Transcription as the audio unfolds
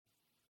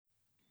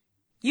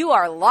You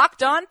are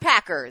Locked On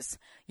Packers,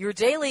 your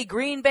daily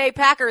Green Bay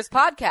Packers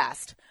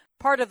podcast,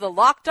 part of the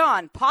Locked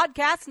On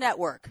Podcast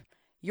Network,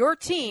 your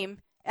team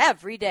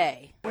every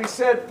day. We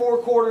said 4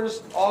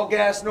 quarters, all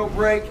gas, no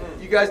break.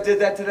 You guys did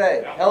that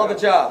today. Hell of a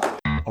job.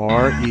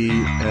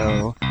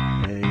 RELAX.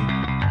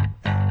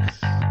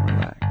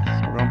 Relax.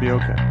 We're going to be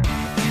okay.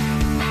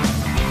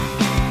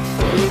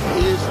 It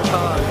is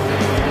time.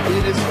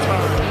 It is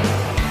time.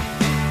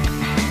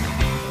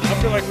 I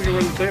feel like we can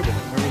run the table. I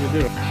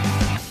really do.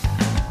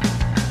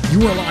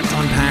 You are Locked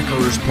On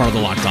Packers, part of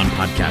the Locked On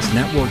Podcast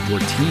Network, your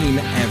team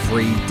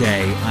every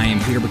day. I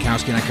am Peter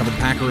Bukowski, and I cover the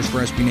Packers for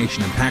SB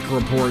Nation and Packer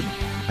Report.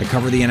 I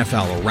cover the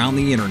NFL around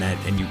the internet,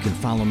 and you can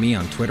follow me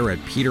on Twitter at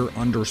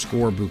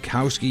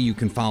Peter_Bukowski. You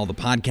can follow the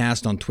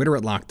podcast on Twitter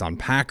at Locked On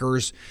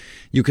Packers.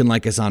 You can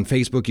like us on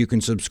Facebook. You can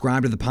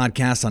subscribe to the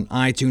podcast on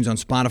iTunes, on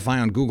Spotify,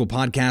 on Google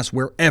Podcasts.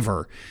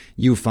 Wherever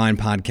you find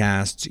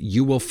podcasts,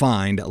 you will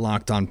find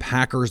Locked On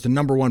Packers, the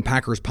 #1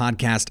 Packers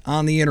podcast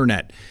on the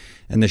internet.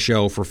 And the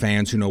show for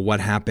fans who know what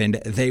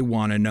happened. They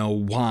want to know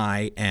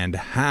why and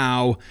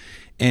how.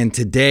 And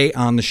today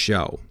on the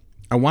show,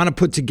 I want to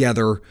put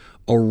together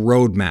a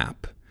roadmap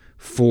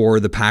for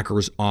the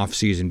Packers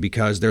offseason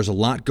because there's a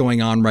lot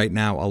going on right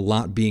now, a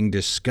lot being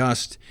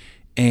discussed,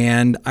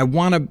 and I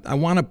want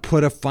to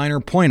put a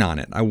finer point on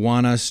it. I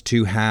want us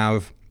to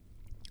have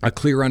a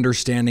clear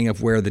understanding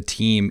of where the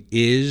team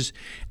is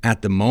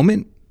at the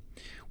moment,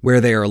 where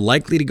they are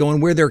likely to go,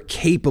 and where they're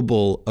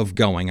capable of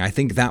going. I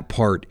think that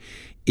part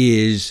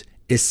is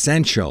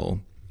essential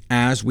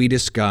as we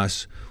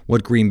discuss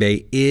what Green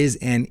Bay is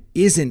and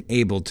isn't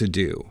able to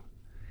do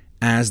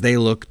as they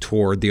look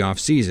toward the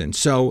offseason.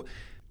 So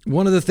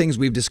one of the things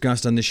we've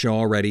discussed on the show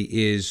already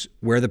is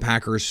where the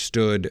Packers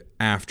stood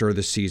after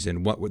the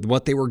season,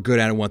 what they were good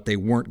at and what they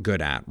weren't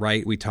good at,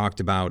 right? We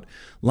talked about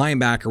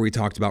linebacker, we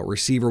talked about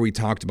receiver, we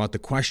talked about the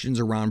questions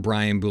around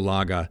Brian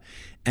Bulaga.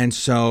 And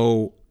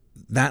so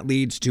that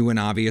leads to an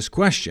obvious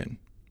question.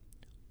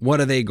 What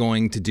are they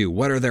going to do?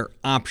 What are their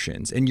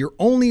options? And you're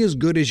only as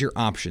good as your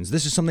options.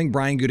 This is something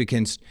Brian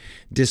Gutekunst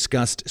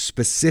discussed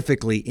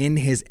specifically in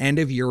his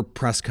end-of-year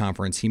press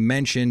conference. He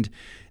mentioned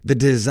the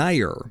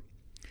desire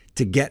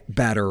to get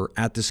better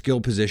at the skill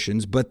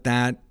positions, but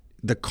that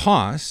the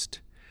cost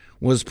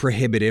was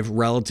prohibitive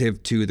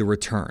relative to the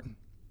return.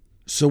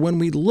 So when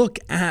we look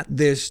at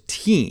this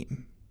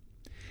team,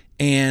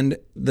 and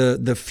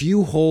the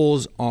few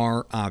holes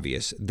are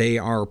obvious, they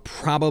are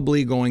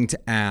probably going to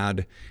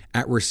add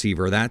at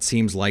receiver. That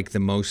seems like the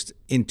most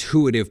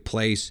intuitive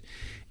place,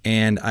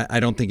 and I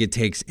don't think it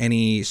takes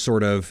any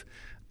sort of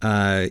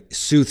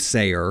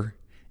soothsayer,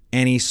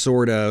 any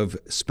sort of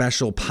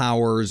special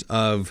powers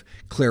of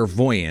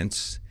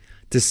clairvoyance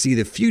to see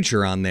the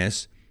future on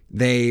this.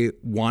 They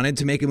wanted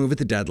to make a move at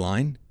the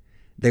deadline.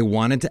 They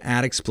wanted to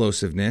add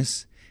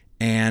explosiveness,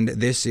 and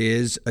this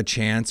is a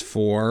chance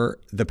for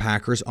the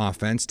Packers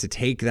offense to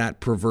take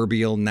that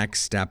proverbial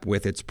next step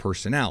with its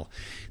personnel.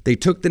 They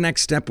took the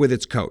next step with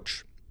its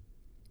coach.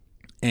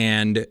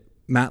 And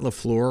Matt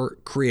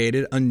LaFleur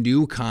created a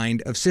new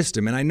kind of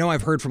system. And I know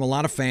I've heard from a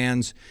lot of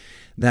fans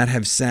that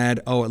have said,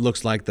 oh, it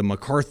looks like the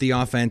McCarthy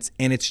offense,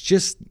 and it's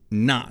just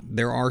not.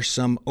 There are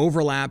some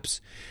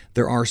overlaps,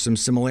 there are some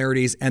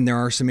similarities, and there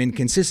are some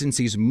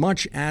inconsistencies,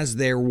 much as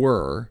there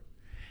were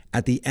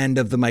at the end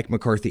of the Mike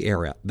McCarthy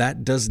era.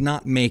 That does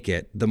not make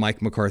it the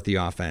Mike McCarthy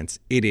offense.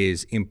 It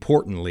is,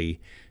 importantly,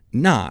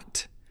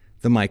 not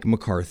the Mike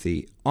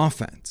McCarthy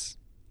offense.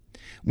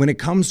 When it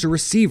comes to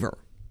receiver,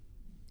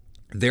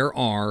 there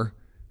are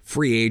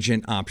free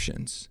agent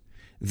options.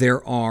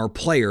 There are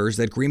players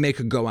that Green Bay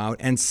could go out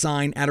and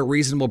sign at a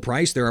reasonable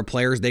price. There are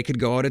players they could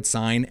go out and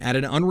sign at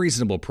an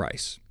unreasonable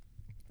price.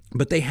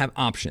 But they have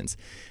options.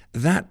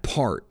 That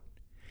part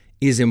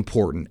is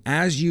important.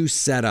 As you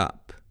set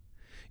up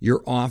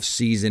your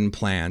off-season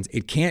plans,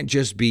 it can't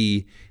just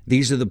be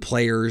these are the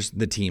players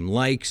the team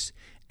likes,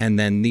 and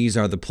then these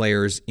are the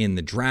players in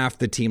the draft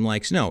the team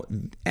likes. No,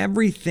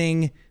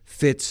 everything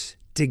fits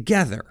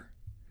together.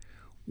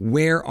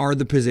 Where are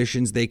the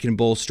positions they can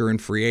bolster in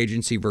free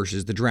agency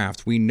versus the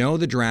draft? We know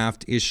the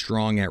draft is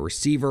strong at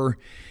receiver.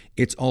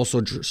 It's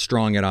also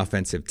strong at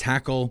offensive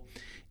tackle.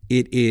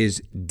 It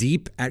is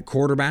deep at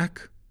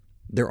quarterback.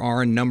 There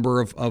are a number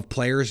of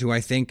players who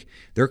I think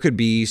there could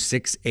be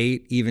 6,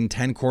 8, even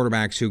 10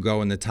 quarterbacks who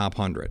go in the top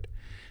 100.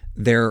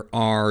 There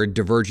are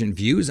divergent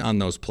views on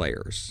those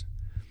players,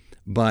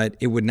 but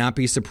it would not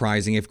be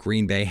surprising if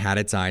Green Bay had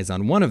its eyes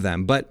on one of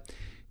them. But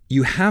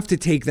you have to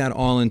take that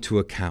all into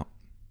account.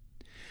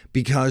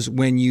 Because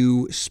when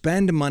you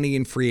spend money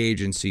in free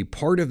agency,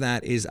 part of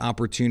that is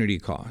opportunity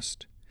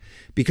cost.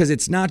 Because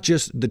it's not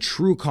just the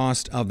true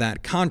cost of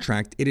that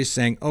contract. It is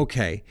saying,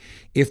 okay,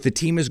 if the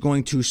team is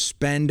going to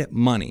spend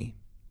money,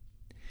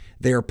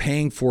 they are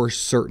paying for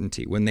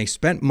certainty. When they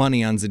spent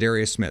money on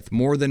Zadarius Smith,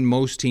 more than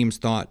most teams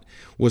thought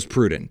was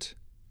prudent,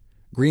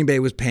 Green Bay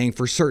was paying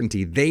for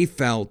certainty. They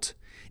felt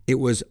it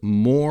was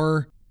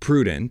more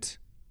prudent,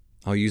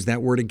 I'll use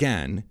that word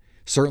again,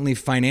 certainly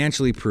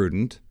financially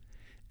prudent,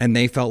 And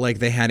they felt like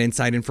they had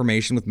inside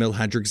information with Milt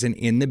Hendrickson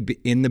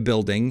in the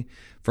building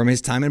from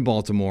his time in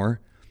Baltimore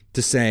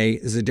to say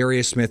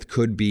Za'Darius Smith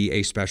could be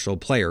a special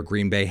player.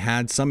 Green Bay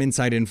had some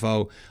inside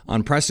info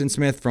on Preston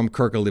Smith from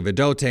Kirk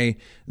Olivadote,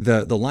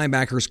 the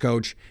linebackers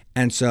coach,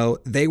 and so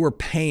they were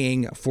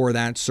paying for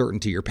that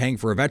certainty. You're paying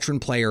for a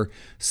veteran player,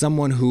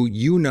 someone who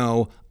you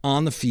know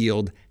on the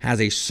field has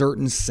a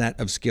certain set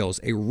of skills.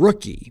 A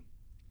rookie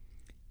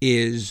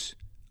is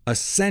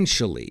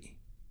essentially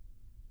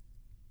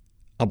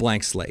a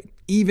blank slate.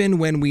 Even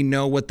when we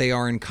know what they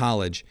are in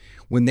college,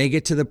 when they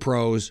get to the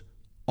pros,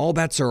 all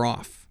bets are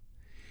off.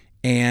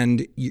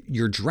 And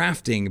you're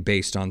drafting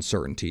based on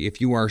certainty. If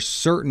you are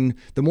certain,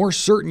 the more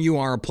certain you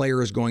are a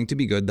player is going to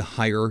be good, the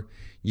higher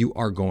you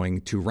are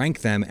going to rank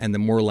them and the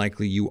more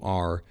likely you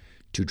are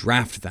to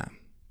draft them.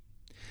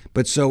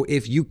 But so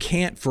if you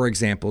can't, for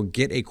example,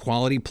 get a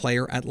quality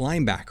player at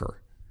linebacker,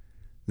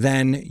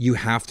 then you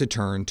have to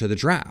turn to the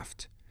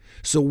draft.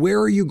 So where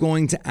are you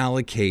going to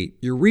allocate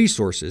your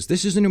resources?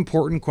 This is an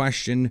important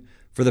question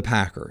for the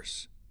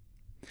Packers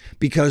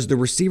because the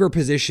receiver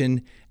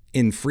position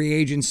in free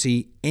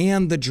agency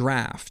and the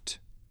draft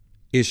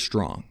is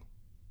strong.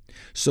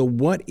 So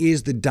what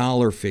is the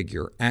dollar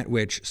figure at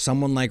which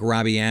someone like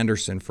Robbie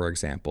Anderson, for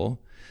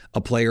example, a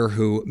player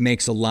who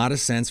makes a lot of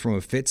sense from a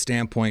fit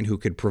standpoint, who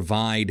could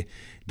provide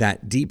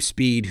that deep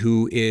speed,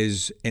 who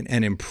is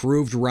an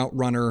improved route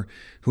runner,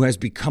 who has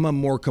become a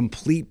more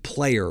complete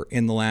player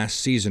in the last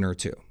season or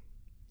two?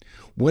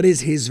 What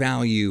is his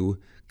value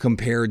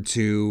compared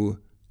to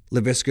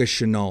Laviska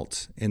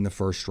Shenault in the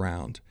first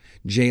round,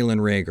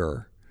 Jalen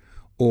Reagor,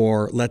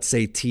 or let's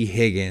say T.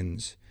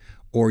 Higgins,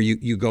 or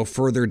you go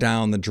further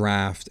down the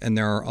draft and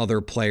there are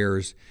other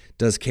players?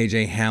 Does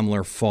KJ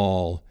Hamler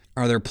fall?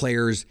 Are there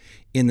players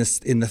in the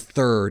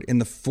third, in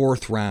the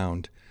fourth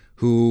round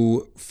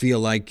who feel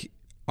like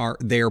are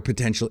their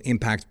potential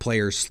impact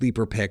players,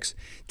 sleeper picks?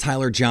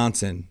 Tyler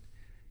Johnson,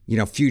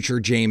 future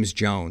James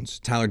Jones.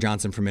 Tyler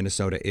Johnson from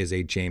Minnesota is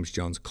a James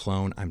Jones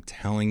clone. I'm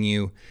telling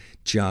you,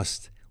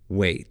 just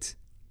wait.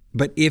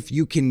 But if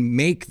you can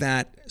make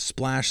that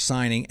splash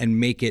signing and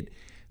make it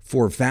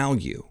for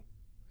value,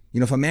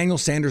 if Emmanuel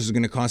Sanders is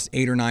going to cost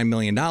 $8 or $9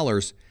 million,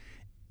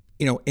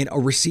 in a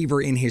receiver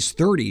in his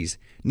 30s,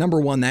 number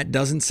one, that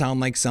doesn't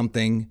sound like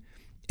something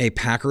a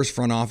Packers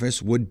front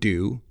office would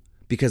do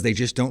because they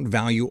just don't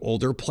value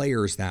older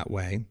players that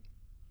way.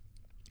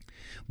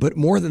 But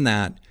more than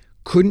that,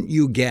 couldn't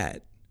you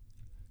get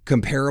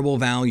comparable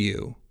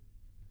value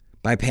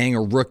by paying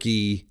a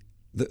rookie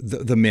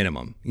the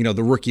minimum,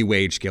 the rookie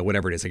wage scale,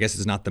 whatever it is? I guess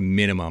it's not the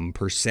minimum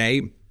per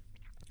se,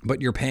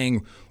 but you're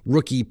paying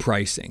rookie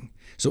pricing.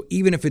 So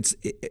even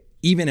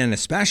and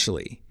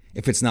especially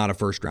if it's not a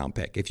first round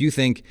pick, if you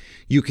think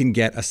you can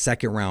get a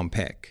second round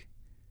pick,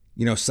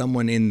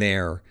 someone in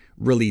there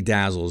really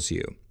dazzles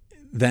you,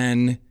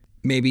 then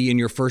maybe in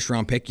your first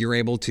round pick, you're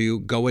able to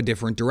go a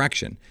different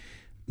direction.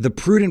 The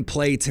prudent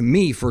play to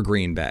me for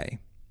Green Bay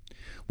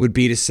would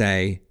be to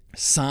say,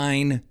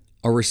 sign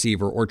a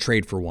receiver or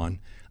trade for one.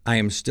 I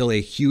am still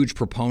a huge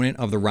proponent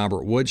of the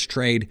Robert Woods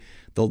trade.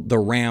 The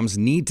Rams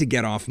need to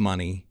get off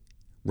money.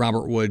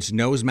 Robert Woods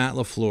knows Matt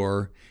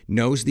LaFleur,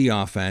 knows the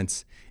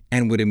offense,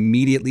 and would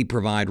immediately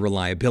provide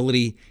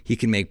reliability. He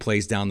can make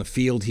plays down the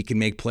field. He can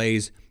make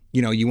plays.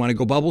 You want to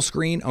go bubble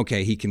screen?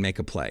 Okay, he can make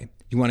a play.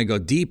 You want to go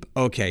deep?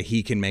 Okay,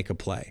 he can make a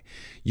play.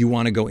 You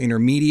want to go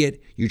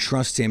intermediate? You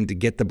trust him to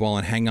get the ball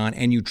and hang on,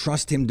 and you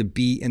trust him to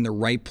be in the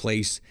right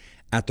place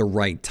at the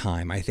right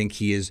time. I think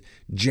he is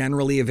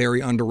generally a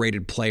very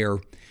underrated player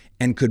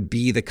and could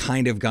be the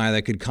kind of guy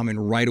that could come in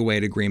right away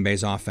to Green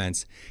Bay's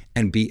offense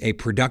and be a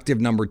productive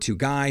number two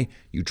guy.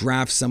 You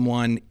draft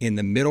someone in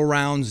the middle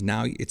rounds,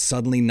 now it's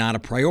suddenly not a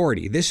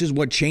priority. This is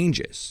what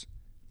changes.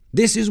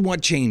 This is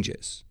what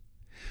changes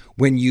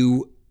when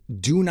you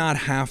do not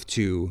have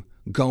to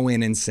go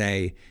in and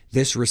say,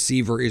 this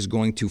receiver is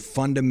going to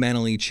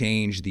fundamentally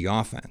change the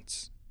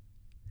offense.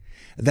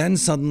 Then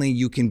suddenly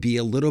you can be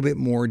a little bit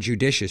more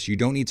judicious. You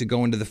don't need to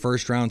go into the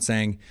first round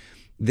saying,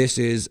 this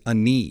is a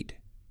need.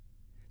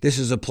 This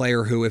is a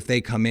player who, if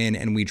they come in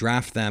and we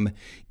draft them,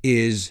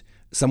 is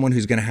someone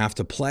who's going to have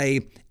to play,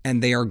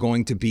 and they are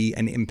going to be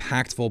an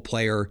impactful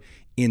player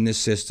in this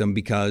system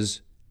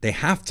because they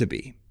have to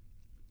be.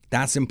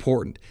 That's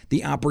important.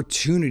 The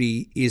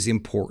opportunity is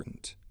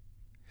important.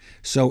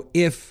 So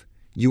if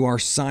you are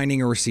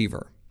signing a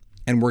receiver,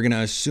 and we're going to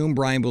assume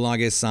Brian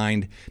Bulaga is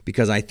signed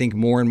because I think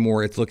more and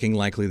more it's looking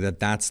likely that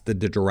that's the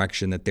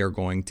direction that they're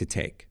going to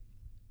take,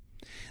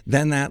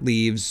 then that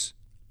leaves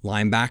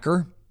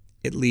linebacker.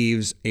 It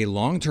leaves a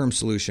long-term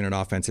solution at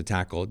offensive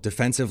tackle,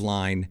 defensive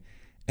line,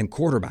 and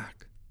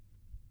quarterback.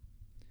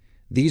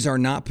 These are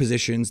not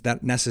positions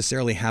that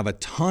necessarily have a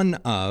ton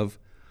of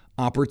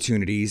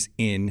opportunities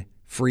in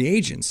free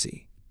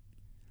agency.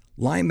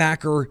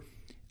 Linebacker,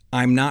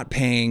 I'm not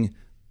paying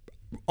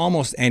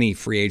almost any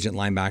free agent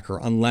linebacker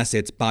unless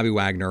it's Bobby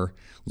Wagner,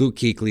 Luke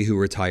Kuechly, who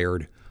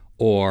retired,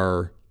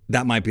 or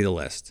that might be the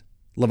list,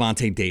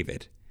 Levante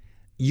David.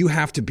 You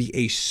have to be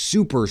a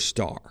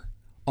superstar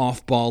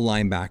off-ball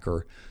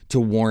linebacker to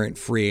warrant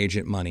free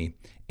agent money.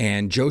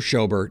 And Joe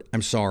Schobert,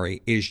 I'm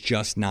sorry, is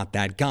just not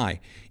that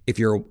guy. If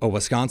you're a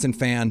Wisconsin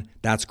fan,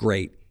 that's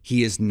great.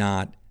 He is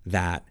not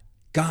that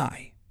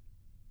guy.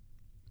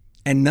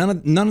 And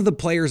none of the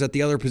players at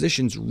the other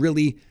positions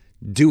really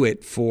do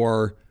it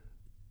for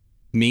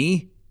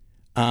me,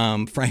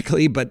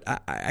 frankly, but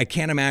I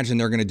can't imagine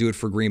they're going to do it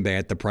for Green Bay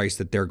at the price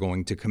that they're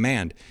going to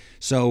command.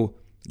 So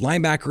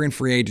linebacker in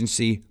free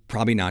agency,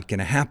 probably not going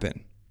to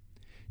happen.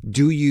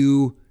 Do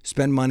you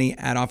spend money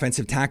at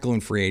offensive tackle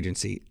in free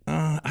agency?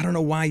 I don't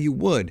know why you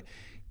would.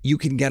 You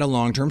can get a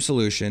long-term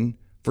solution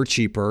for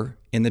cheaper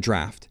in the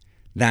draft.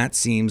 That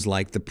seems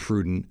like the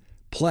prudent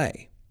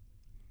play.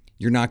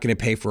 You're not going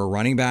to pay for a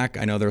running back.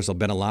 I know there's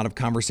been a lot of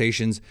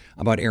conversations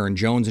about Aaron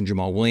Jones and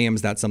Jamal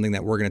Williams. That's something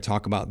that we're going to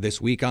talk about this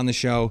week on the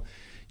show.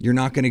 You're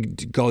not going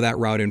to go that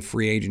route in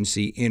free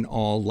agency in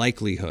all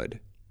likelihood.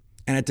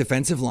 And at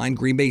defensive line,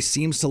 Green Bay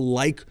seems to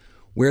like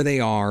where they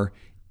are.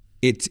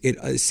 It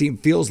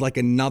feels like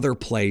another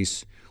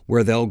place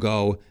where they'll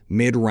go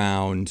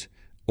mid-round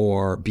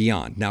or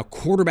beyond. Now,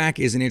 quarterback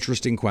is an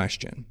interesting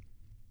question.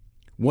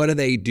 What do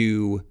they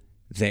do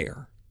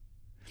there?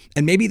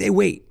 And maybe they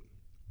wait.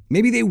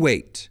 Maybe they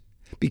wait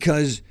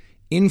because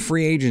in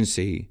free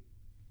agency,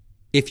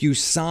 if you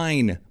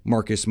sign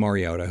Marcus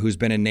Mariota, who's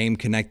been a name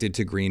connected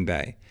to Green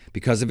Bay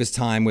because of his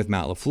time with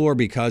Matt LaFleur,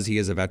 because he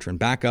is a veteran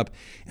backup,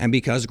 and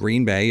because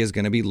Green Bay is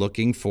going to be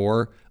looking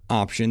for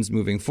options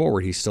moving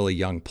forward. He's still a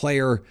young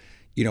player.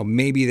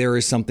 Maybe there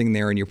is something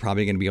there and you're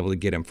probably going to be able to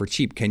get him for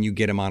cheap. Can you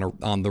get him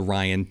on the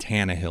Ryan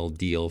Tannehill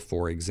deal,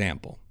 for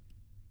example?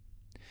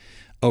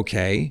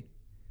 Okay,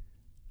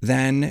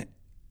 then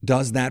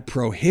does that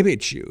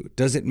prohibit you?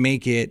 Does it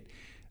make it,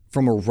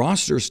 from a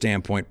roster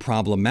standpoint,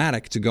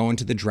 problematic to go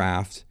into the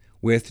draft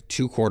with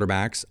 2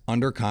 quarterbacks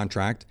under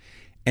contract,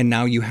 and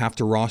now you have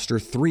to roster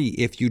 3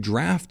 if you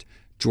draft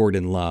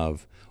Jordan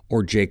Love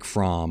or Jake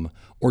Fromm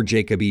or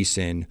Jacob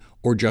Eason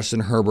or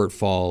Justin Herbert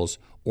falls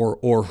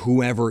or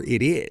whoever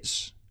it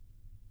is?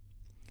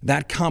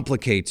 That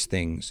complicates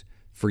things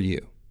for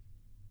you.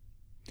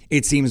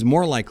 It seems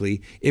more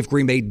likely if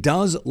Green Bay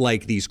does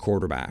like these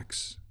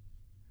quarterbacks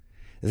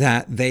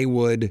that they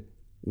would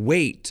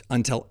wait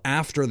until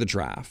after the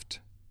draft,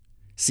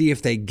 see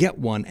if they get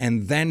one,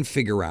 and then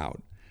figure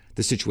out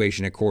the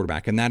situation at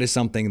quarterback. And that is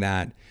something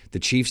that the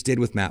Chiefs did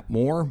with Matt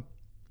Moore.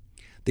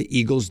 The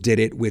Eagles did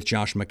it with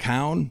Josh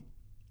McCown.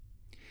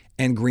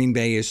 And Green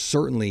Bay is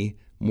certainly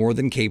more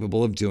than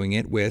capable of doing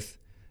it with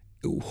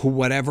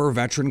whatever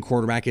veteran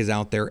quarterback is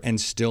out there and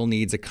still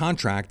needs a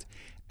contract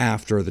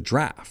after the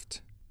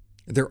draft.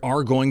 There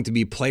are going to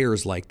be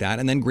players like that,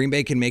 and then Green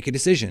Bay can make a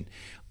decision.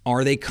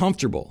 Are they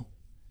comfortable?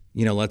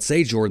 Let's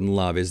say Jordan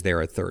Love is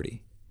there at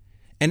 30.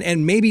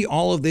 And maybe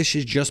all of this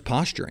is just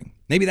posturing.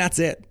 Maybe that's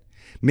it.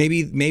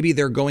 Maybe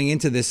they're going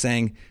into this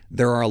saying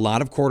there are a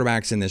lot of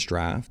quarterbacks in this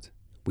draft.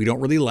 We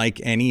don't really like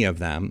any of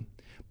them.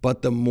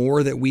 But the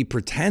more that we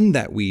pretend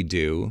that we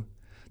do,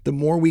 the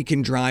more we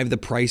can drive the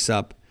price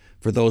up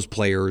for those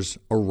players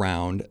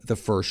around the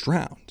first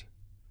round.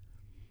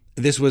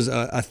 This was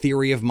a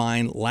theory of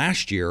mine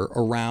last year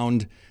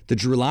around the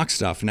Drew Lock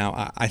stuff.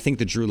 Now, I think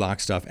the Drew Lock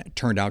stuff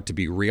turned out to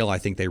be real. I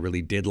think they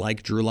really did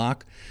like Drew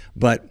Lock.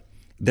 But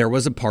there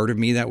was a part of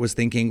me that was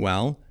thinking,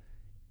 well,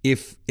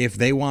 if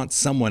they want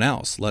someone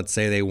else, let's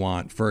say they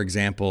want, for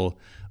example,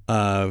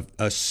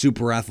 a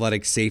super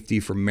athletic safety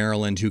from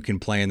Maryland who can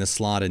play in the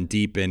slot and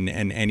deep and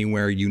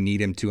anywhere you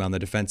need him to on the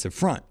defensive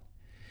front.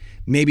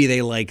 Maybe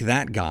they like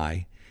that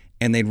guy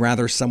and they'd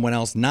rather someone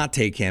else not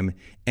take him.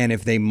 And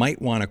if they might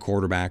want a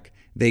quarterback,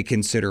 they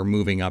consider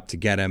moving up to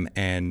get him.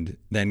 And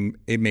then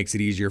it makes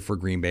it easier for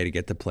Green Bay to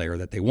get the player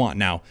that they want.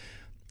 Now,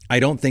 I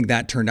don't think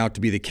that turned out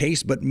to be the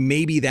case, but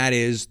maybe that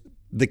is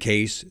the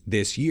case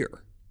this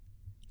year.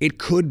 It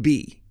could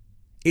be.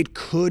 It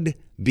could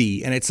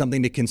be, and it's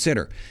something to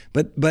consider.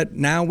 But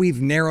now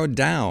we've narrowed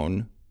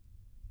down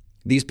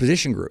these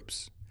position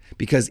groups.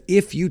 Because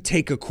if you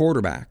take a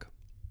quarterback,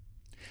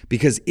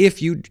 because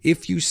if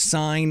you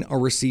sign a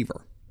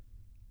receiver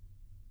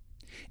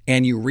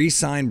and you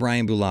re-sign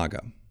Brian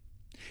Bulaga,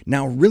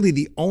 now really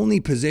the only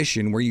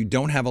position where you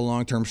don't have a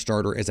long-term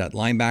starter is at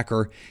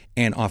linebacker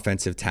and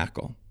offensive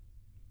tackle.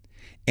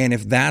 And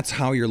if that's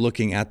how you're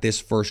looking at this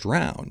first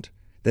round,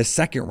 the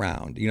second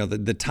round,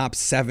 the top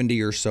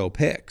 70 or so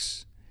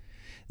picks,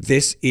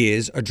 this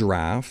is a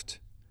draft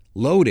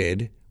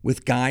loaded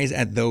with guys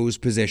at those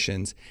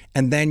positions.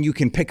 And then you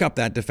can pick up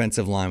that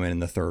defensive lineman in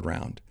the third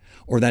round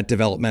or that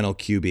developmental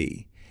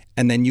QB.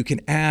 And then you can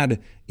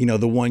add,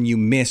 the one you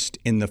missed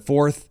in the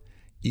fourth,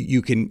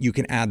 you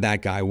can add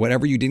that guy.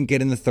 Whatever you didn't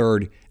get in the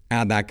third,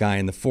 add that guy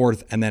in the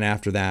fourth. And then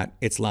after that,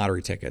 it's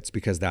lottery tickets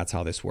because that's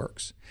how this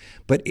works.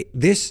 But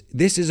this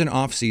is an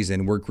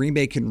offseason where Green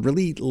Bay can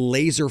really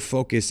laser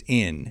focus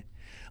in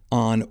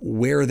on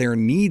where their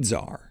needs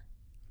are.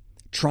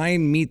 Try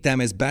and meet them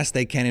as best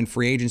they can in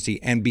free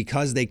agency. And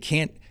because they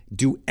can't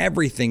do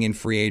everything in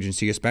free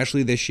agency,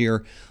 especially this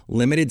year,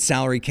 limited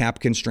salary cap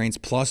constraints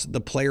plus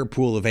the player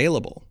pool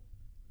available,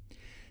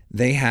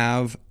 they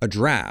have a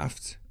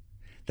draft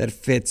that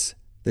fits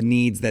the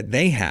needs that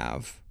they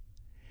have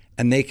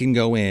and they can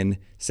go in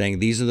saying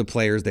these are the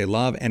players they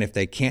love, and if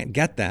they can't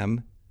get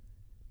them,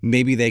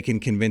 maybe they can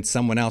convince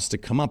someone else to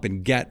come up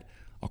and get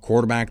a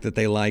quarterback that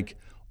they like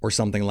or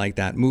something like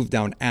that, move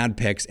down ad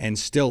picks, and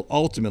still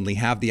ultimately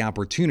have the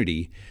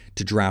opportunity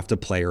to draft a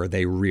player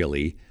they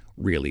really,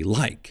 really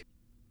like.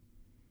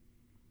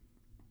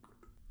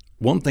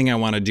 One thing I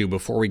want to do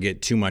before we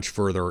get too much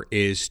further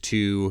is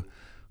to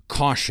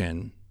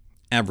caution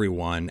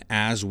everyone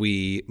as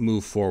we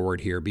move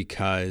forward here,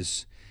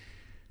 because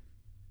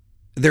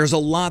there's a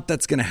lot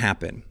that's going to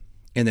happen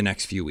in the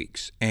next few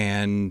weeks,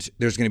 and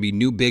there's going to be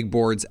new big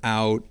boards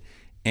out,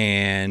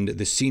 and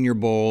the Senior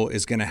Bowl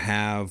is going to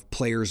have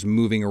players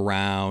moving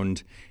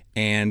around,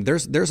 and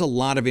there's a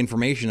lot of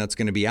information that's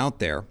going to be out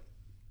there.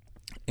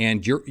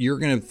 And you're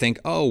going to think,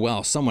 oh,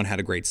 well, someone had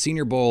a great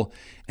Senior Bowl,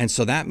 and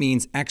so that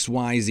means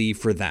XYZ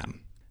for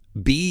them.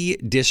 Be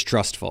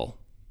distrustful,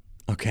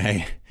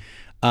 okay,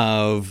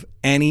 of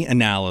any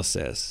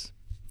analysis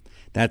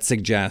that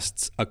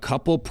suggests a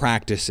couple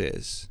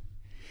practices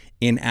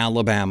in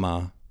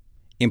Alabama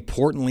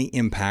importantly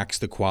impacts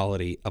the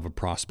quality of a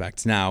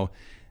prospect. Now,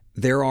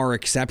 there are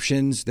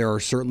exceptions. There are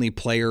certainly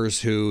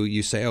players who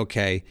you say,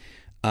 okay,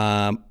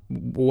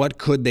 what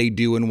could they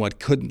do and what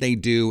couldn't they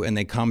do? And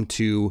they come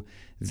to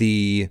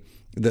the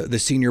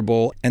Senior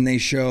Bowl and they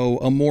show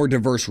a more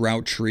diverse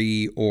route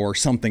tree or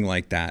something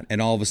like that. And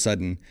all of a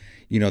sudden,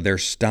 their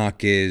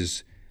stock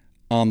is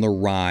on the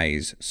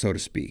rise, so to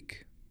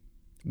speak.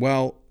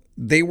 Well,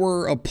 they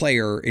were a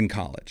player in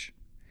college,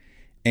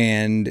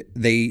 and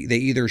they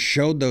either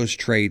showed those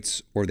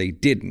traits or they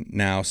didn't.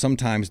 Now,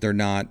 sometimes they're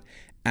not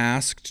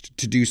asked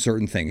to do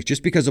certain things.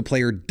 Just because a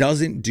player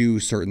doesn't do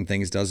certain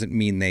things doesn't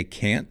mean they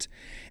can't.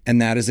 And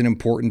that is an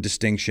important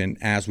distinction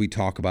as we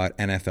talk about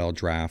NFL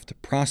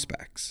draft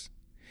prospects.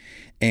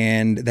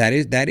 And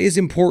that is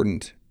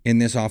important in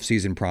this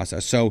offseason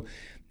process. So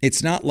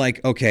it's not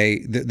like, okay,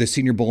 the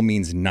Senior Bowl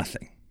means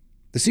nothing.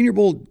 The Senior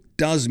Bowl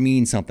does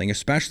mean something,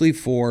 especially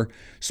for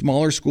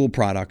smaller school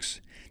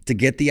products, to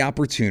get the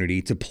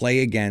opportunity to play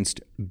against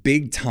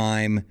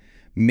big-time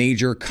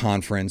major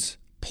conference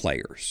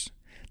players.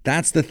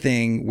 That's the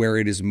thing where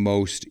it is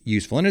most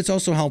useful. And it's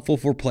also helpful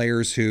for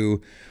players who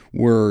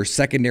were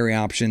secondary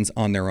options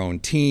on their own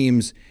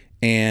teams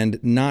and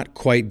not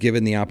quite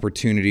given the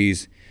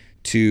opportunities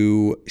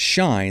to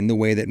shine the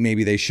way that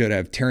maybe they should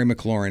have. Terry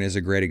McLaurin is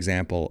a great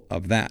example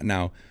of that.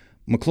 Now,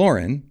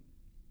 McLaurin,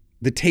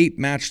 the tape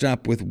matched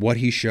up with what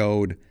he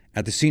showed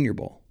at the Senior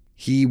Bowl.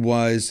 He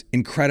was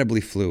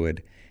incredibly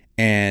fluid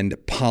and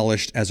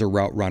polished as a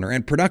route runner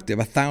and productive,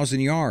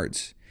 1,000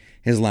 yards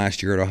his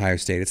last year at Ohio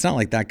State. It's not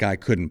like that guy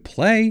couldn't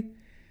play.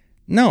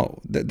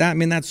 No,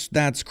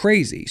 that's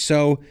crazy.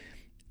 So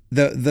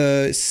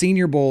the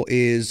Senior Bowl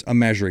is a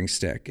measuring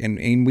stick.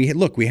 And we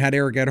had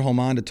Eric Edholm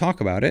on to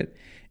talk about it,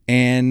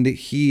 and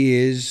he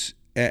is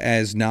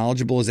as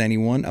knowledgeable as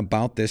anyone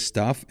about this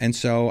stuff. And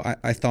so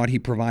I thought he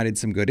provided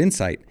some good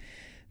insight.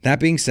 That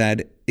being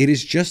said, it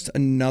is just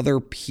another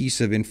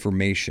piece of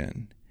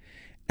information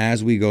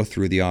as we go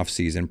through the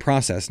offseason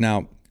process.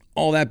 Now,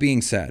 all that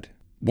being said,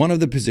 one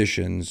of the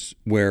positions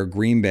where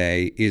Green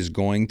Bay is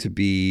going to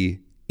be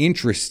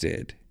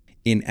interested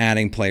in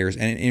adding players,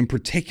 and in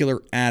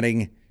particular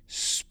adding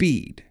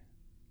speed,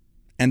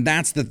 and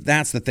that's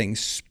the thing,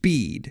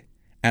 speed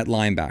at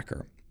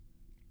linebacker.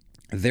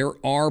 There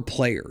are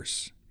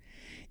players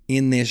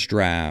in this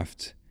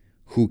draft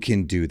who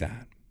can do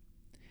that.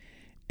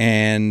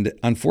 And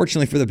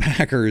unfortunately for the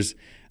Packers,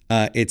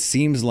 it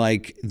seems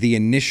like the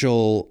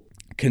initial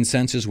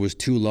consensus was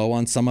too low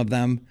on some of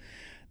them.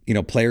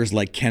 Players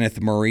like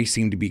Kenneth Murray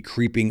seem to be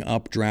creeping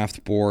up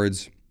draft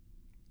boards.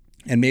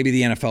 And maybe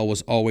the NFL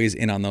was always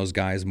in on those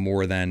guys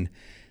more than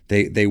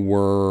they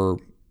were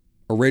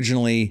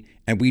originally,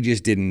 and we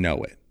just didn't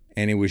know it.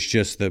 And it was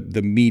just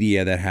the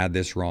media that had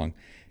this wrong.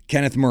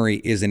 Kenneth Murray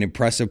is an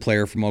impressive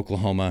player from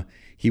Oklahoma.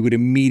 He would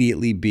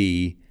immediately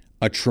be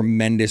a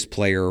tremendous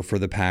player for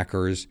the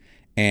Packers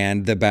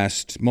and the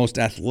best, most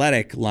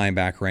athletic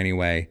linebacker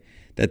anyway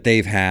that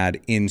they've had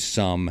in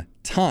some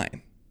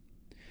time.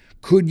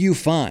 Could you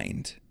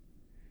find,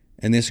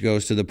 and this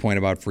goes to the point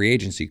about free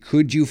agency,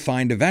 could you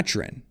find a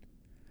veteran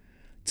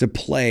to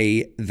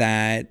play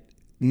that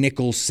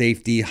nickel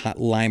safety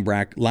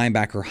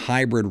linebacker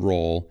hybrid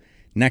role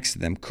next to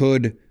them?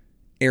 Could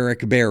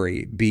Eric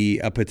Berry be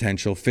a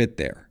potential fit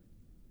there?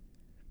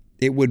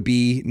 It would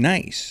be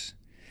nice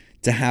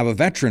to have a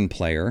veteran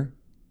player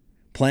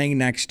playing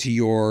next to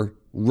your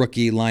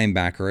rookie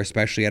linebacker,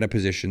 especially at a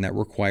position that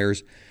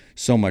requires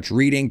so much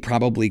reading,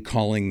 probably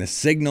calling the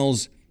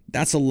signals.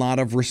 That's a lot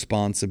of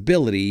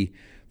responsibility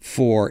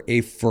for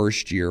a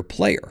first-year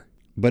player.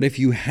 But if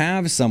you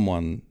have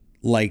someone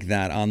like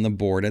that on the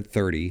board at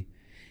 30,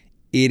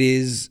 it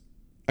is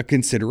a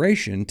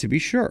consideration to be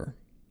sure.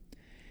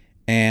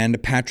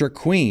 And Patrick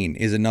Queen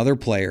is another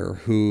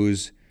player who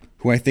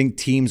I think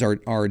teams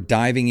are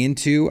diving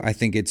into. I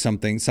think it's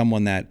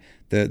someone that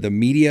the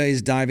media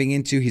is diving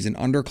into. He's an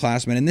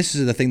underclassman, and this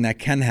is the thing that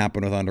can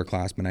happen with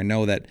underclassmen. I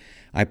know that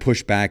I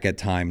push back at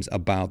times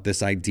about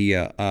this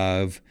idea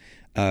of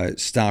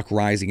stock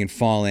rising and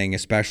falling,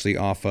 especially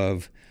off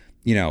of,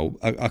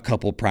 a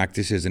couple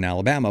practices in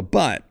Alabama.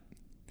 But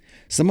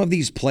some of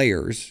these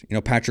players,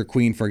 Patrick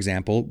Queen, for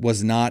example,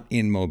 was not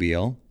in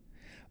Mobile,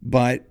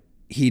 but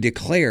he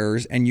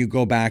declares, and you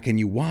go back and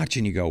you watch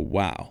and you go,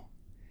 wow,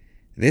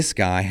 this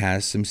guy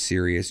has some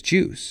serious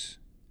juice.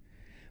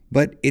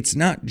 But it's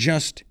not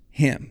just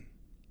him.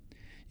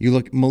 You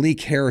look,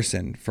 Malik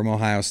Harrison from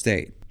Ohio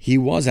State. He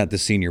was at the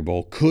Senior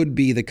Bowl, could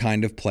be the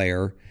kind of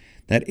player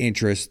that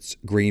interests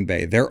Green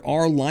Bay. There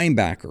are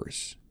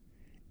linebackers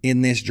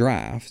in this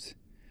draft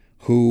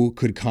who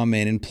could come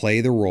in and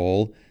play the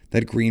role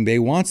that Green Bay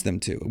wants them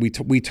to.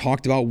 We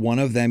talked about one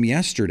of them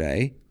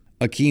yesterday,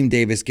 Akeem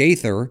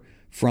Davis-Gaither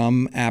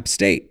from App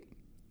State.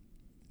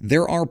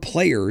 There are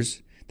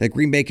players that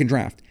Green Bay can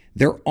draft.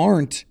 There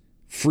aren't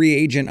free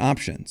agent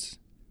options.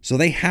 So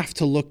they have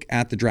to look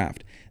at the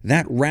draft.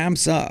 That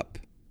ramps up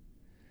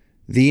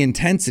the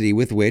intensity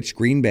with which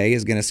Green Bay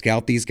is going to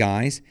scout these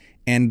guys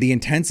and the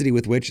intensity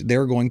with which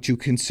they're going to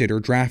consider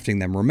drafting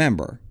them.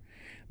 Remember,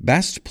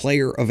 best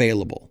player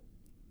available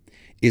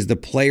is the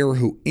player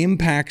who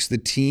impacts the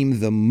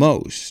team the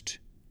most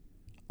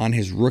on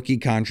his rookie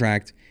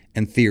contract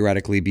and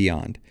theoretically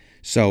beyond.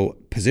 So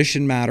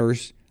position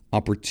matters,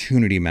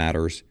 opportunity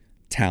matters,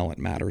 talent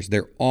matters.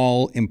 They're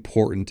all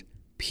important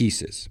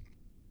pieces.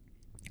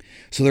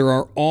 So there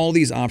are all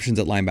these options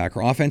at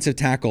linebacker. Offensive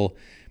tackle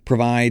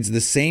provides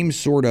the same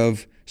sort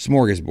of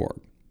smorgasbord.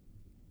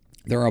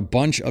 There are a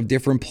bunch of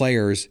different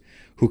players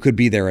who could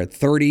be there at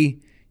 30.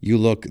 You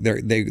look, there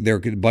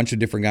are a bunch of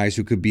different guys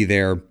who could be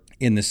there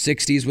in the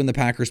 60s when the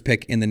Packers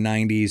pick, in the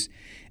 90s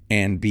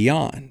and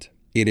beyond.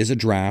 It is a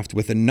draft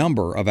with a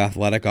number of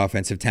athletic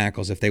offensive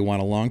tackles. If they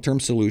want a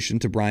long-term solution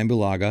to Brian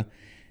Bulaga,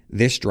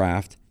 this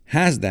draft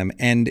has them.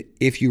 And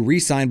if you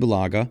re-sign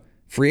Bulaga,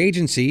 free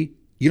agency,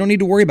 you don't need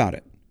to worry about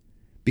it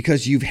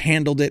because you've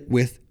handled it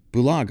with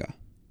Bulaga.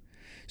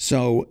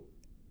 So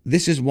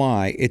this is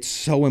why it's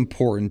so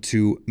important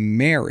to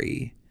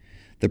marry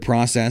the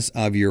process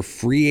of your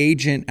free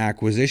agent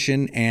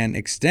acquisition and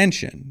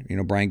extension.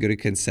 Brian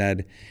Gutekunst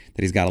said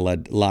that he's got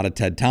a lot of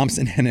Ted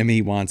Thompson in him.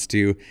 He wants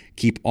to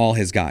keep all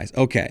his guys.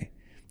 Okay,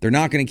 they're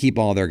not going to keep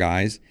all their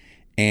guys,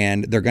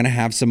 and they're going to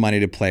have some money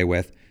to play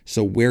with.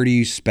 So where do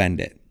you spend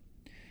it?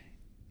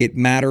 It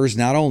matters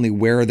not only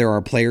where there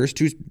are players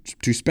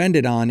to spend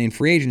it on in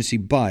free agency,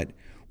 but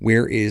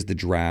where is the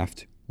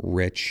draft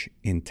rich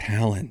in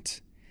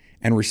talent?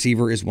 And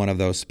receiver is one of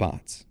those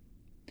spots.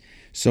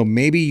 So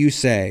maybe you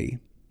say,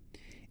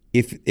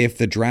 if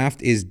the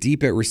draft is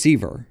deep at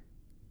receiver,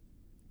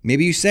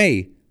 maybe you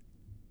say,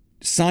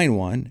 sign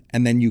one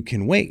and then you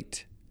can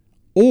wait.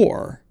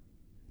 Or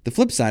the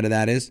flip side of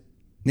that is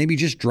maybe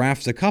just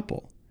draft a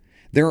couple.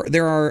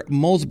 There are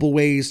multiple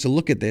ways to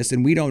look at this,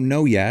 and we don't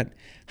know yet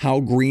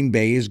how Green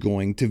Bay is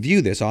going to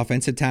view this.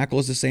 Offensive tackle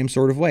is the same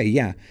sort of way.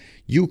 Yeah,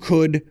 you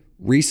could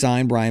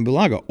re-sign Brian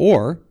Bulaga,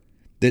 or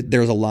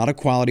there's a lot of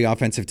quality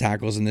offensive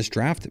tackles in this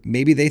draft.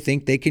 Maybe they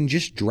think they can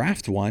just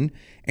draft one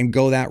and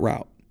go that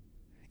route.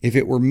 If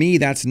it were me,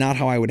 that's not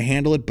how I would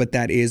handle it, but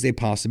that is a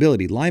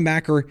possibility.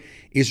 Linebacker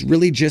is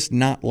really just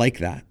not like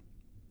that.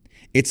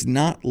 It's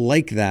not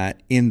like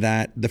that in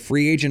that the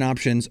free agent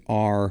options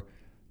are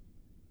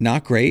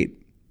not great.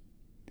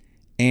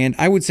 And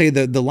I would say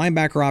the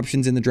linebacker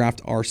options in the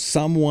draft are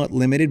somewhat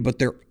limited, but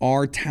there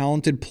are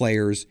talented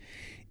players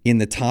in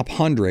the top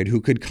 100 who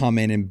could come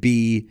in and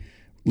be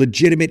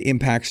legitimate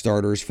impact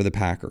starters for the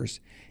Packers.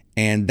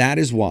 And that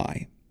is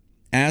why,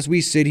 as we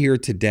sit here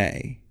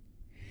today,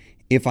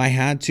 if I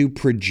had to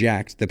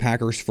project the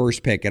Packers'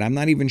 first pick, and I'm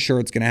not even sure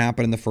it's going to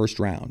happen in the first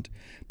round,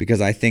 because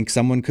I think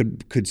someone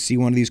could see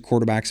one of these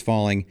quarterbacks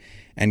falling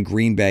and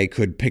Green Bay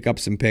could pick up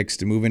some picks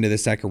to move into the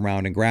second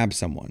round and grab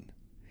someone.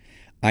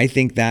 I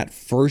think that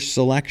first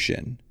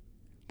selection,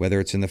 whether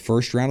it's in the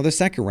first round or the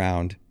second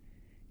round,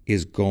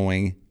 is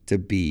going to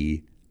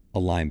be a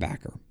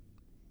linebacker.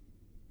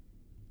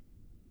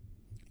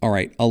 All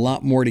right, a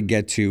lot more to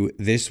get to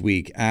this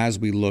week as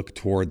we look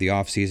toward the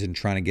offseason,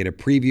 trying to get a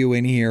preview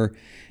in here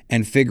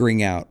and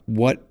figuring out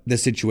what the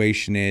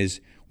situation is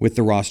with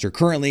the roster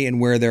currently and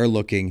where they're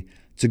looking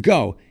to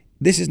go.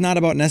 This is not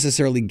about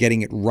necessarily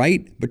getting it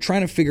right, but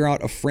trying to figure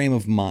out a frame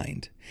of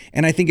mind.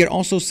 And I think it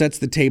also sets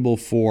the table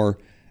for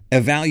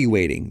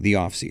evaluating the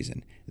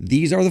offseason.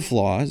 These are the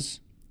flaws.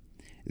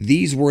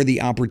 These were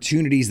the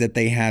opportunities that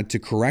they had to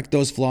correct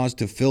those flaws,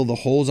 to fill the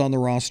holes on the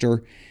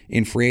roster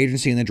in free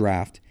agency and the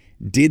draft.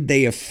 Did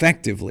they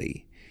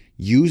effectively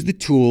use the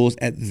tools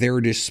at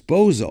their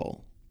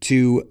disposal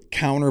to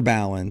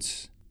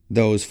counterbalance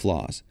those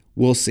flaws?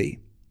 We'll see.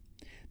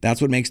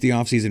 That's what makes the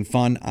offseason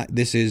fun.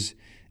 This is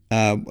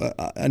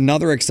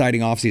another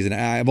exciting offseason.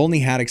 I've only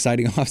had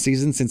exciting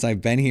offseasons since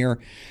I've been here.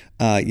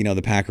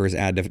 The Packers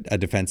add a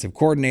defensive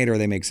coordinator.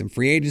 They make some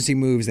free agency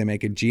moves. They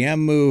make a GM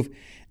move.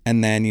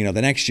 And then,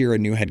 the next year, a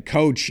new head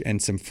coach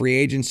and some free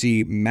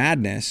agency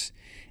madness.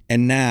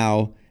 And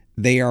now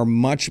they are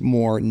much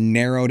more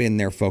narrowed in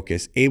their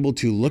focus, able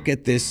to look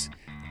at this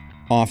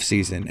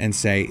offseason and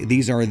say,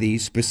 these are the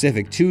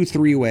specific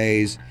 2-3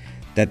 ways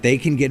that they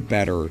can get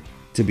better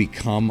to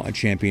become a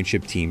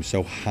championship team.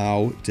 So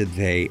how did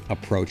they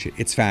approach it?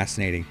 It's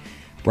fascinating.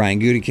 Brian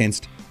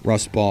Gutekunst,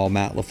 Russ Ball,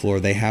 Matt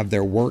LaFleur, they have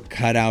their work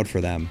cut out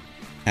for them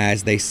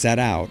as they set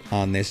out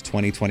on this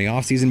 2020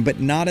 offseason, but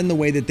not in the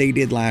way that they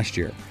did last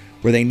year,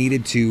 where they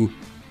needed to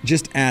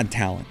just add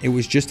talent. It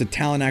was just a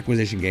talent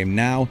acquisition game.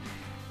 Now,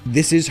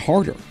 this is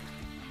harder.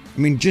 I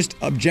mean, just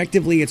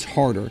objectively, it's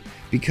harder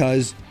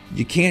because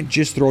you can't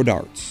just throw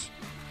darts.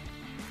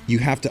 You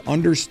have to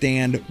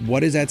understand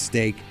what is at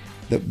stake,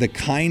 the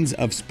kinds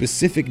of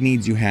specific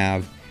needs you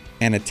have,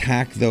 and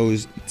attack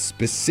those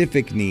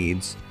specific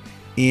needs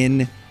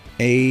in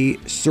a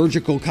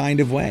surgical kind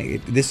of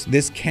way.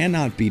 This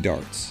cannot be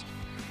darts.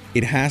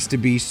 It has to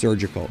be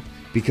surgical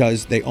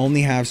because they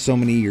only have so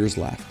many years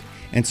left.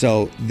 And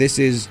so this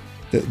is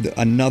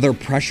another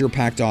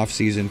pressure-packed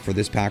offseason for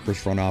this Packers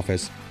front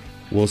office.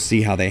 We'll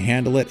see how they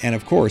handle it. And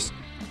of course,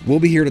 we'll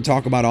be here to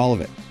talk about all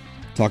of it.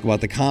 Talk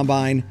about the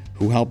combine,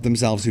 who helped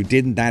themselves, who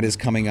didn't. That is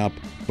coming up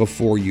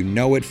before you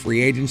know it.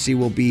 Free agency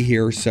will be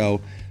here.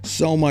 So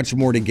much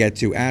more to get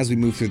to as we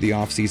move through the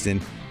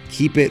offseason.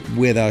 Keep it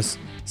with us.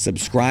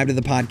 Subscribe to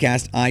the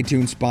podcast,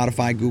 iTunes,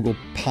 Spotify, Google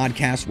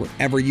Podcasts,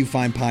 wherever you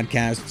find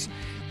podcasts.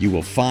 You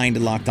will find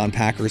Locked On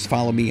Packers.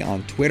 Follow me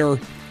on Twitter.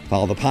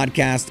 Follow the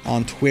podcast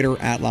on Twitter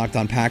at Locked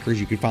On Packers.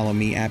 You can follow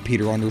me at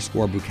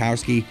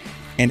Peter_Bukowski.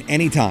 And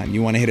anytime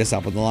you want to hit us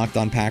up with the Locked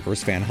On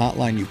Packers fan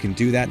hotline, you can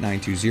do that,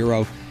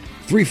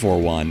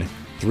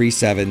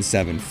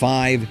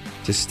 920-341-3775,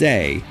 to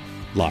stay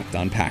Locked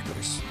On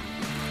Packers.